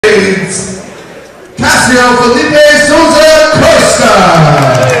grades, Cassio Felipe Costa.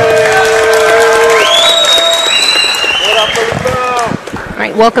 All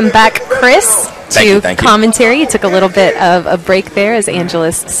right, welcome back, Chris, to commentary. You took a little bit of a break there as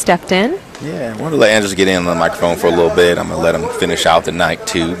Angelus stepped in. Yeah, I wanted to let Angelus get in on the microphone for a little bit. I'm going to let him finish out the night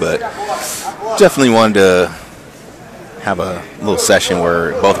too, but definitely wanted to have a little session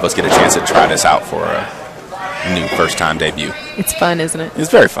where both of us get a chance to try this out for a new first-time debut. It's fun, isn't it? It's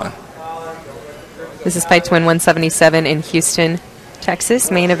very fun. This is Fight to Win 177 in Houston,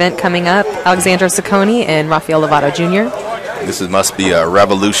 Texas. Main event coming up, Alexandro Ciccone and Rafael Lovato Jr. This must be a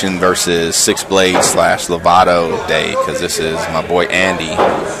Revolution versus Six Blades / Lovato day, because this is my boy Andy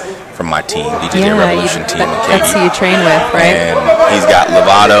from my team, DJJ Revolution team. That's who you train with, right? And he's got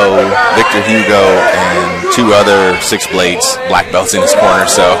Lovato, Victor Hugo, and 2 other Six Blades black belts in his corner.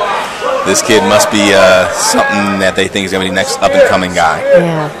 So this kid must be something that they think is going to be the next up-and-coming guy.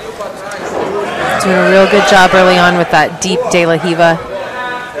 Yeah. Doing a real good job early on with that deep De La Riva.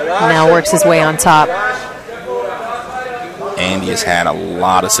 Now works his way on top. Andy has had a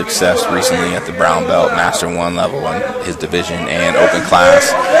lot of success recently at the brown belt, Master 1 level in his division and open class.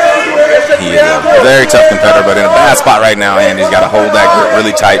 He is a very tough competitor, but in a bad spot right now. Andy's got to hold that grip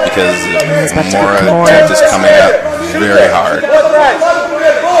really tight because Kimura attempt is coming up very hard.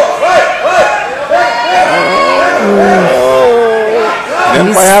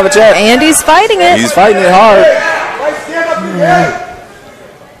 Didn't quite have a check. Andy's fighting it. He's fighting it hard. Yeah.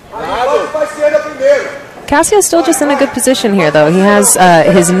 Cassio's still just in a good position here, though. He has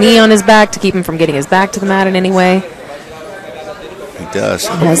his knee on his back to keep him from getting his back to the mat in any way. He does.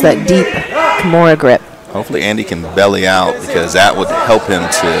 He has that deep Kimura grip. Hopefully Andy can belly out, because that would help him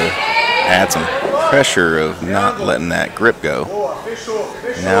to add some pressure of not letting that grip go.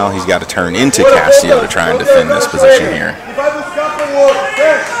 Now he's got to turn into Cassio to try and defend this position here.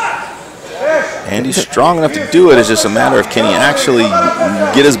 Andy's strong enough to do it. It's just a matter of can he actually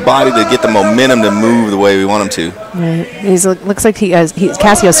get his body to get the momentum to move the way we want him to. Right. Looks like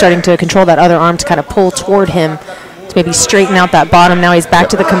Cassio's starting to control that other arm to kind of pull toward him to maybe straighten out that bottom. Now he's back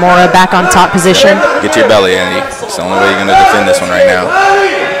to the Kimura, back on top position. Get to your belly, Andy. It's the only way you're going to defend this one right now.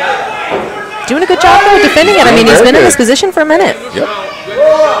 Doing a good job, though, defending it. I mean, he's been in this position for a minute. Yep.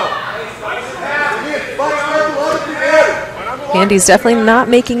 Andy's definitely not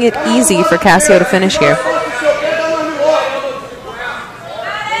making it easy for Cassio to finish here.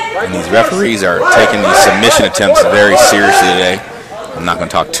 And these referees are taking these submission attempts very seriously today. I'm not going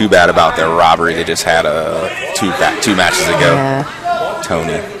to talk too bad about their robbery. They just had two matches ago. Yeah.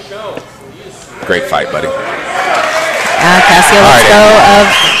 Tony. Great fight, buddy. Cassio lets go of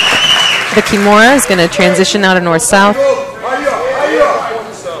the Kimura. Is going to transition out of north-south.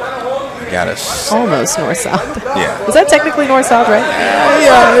 Got us. Almost north-south. Yeah. Is that technically north-south, right?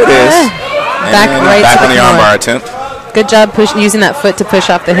 Yeah, it is. Back right back to on the armbar attempt. Good job using that foot to push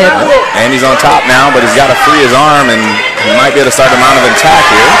off the hip. And he's on top now, but he's got to free his arm, and he might be able to start a mount of attack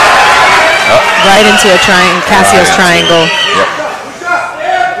here. Oh. Right into a triangle, Cassio's triangle. Yep.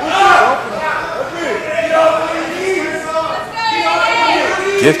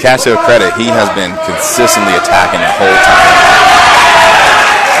 Give Cassio credit. He has been consistently attacking the whole time.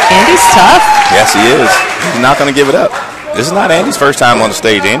 Andy's tough. Yes, he is. He's not going to give it up. This is not Andy's first time on the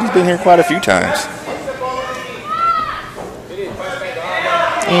stage. Andy's been here quite a few times.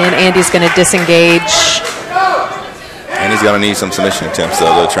 And Andy's going to disengage. Andy's going to need some submission attempts,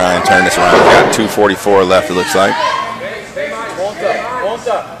 though, to try and turn this around. We've got 2:44 left, it looks like.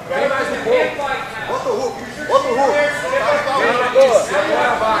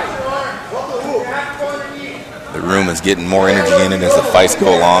 The room is getting more energy in it as the fights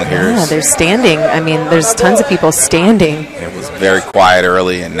go along here. Yeah, they're standing. I mean, there's tons of people standing. It was very quiet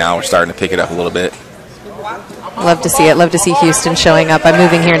early, and now we're starting to pick it up a little bit. Love to see it. Love to see Houston showing up. I'm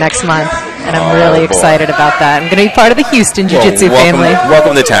moving here next month, and I'm really excited about that. I'm going to be part of the Houston Jiu-Jitsu family.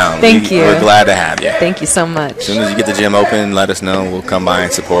 Welcome to town. Thank you. We're glad to have you. Thank you so much. As soon as you get the gym open, let us know. We'll come by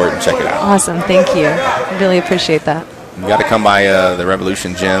and support and check it out. Awesome. Thank you. I really appreciate that. You got to come by the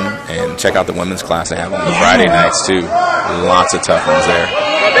Revolution Gym and check out the women's class they have on the Friday nights, too. Lots of tough ones there.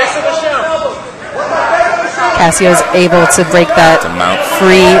 Cassio's able to break that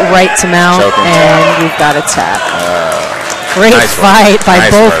free right to mount, and we've got a tap. Great fight by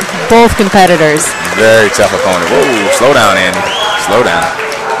both competitors. Very tough opponent. Whoa, slow down, Andy. Slow down.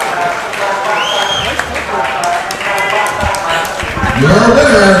 Your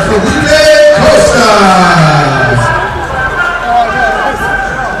winner, Felipe Costa.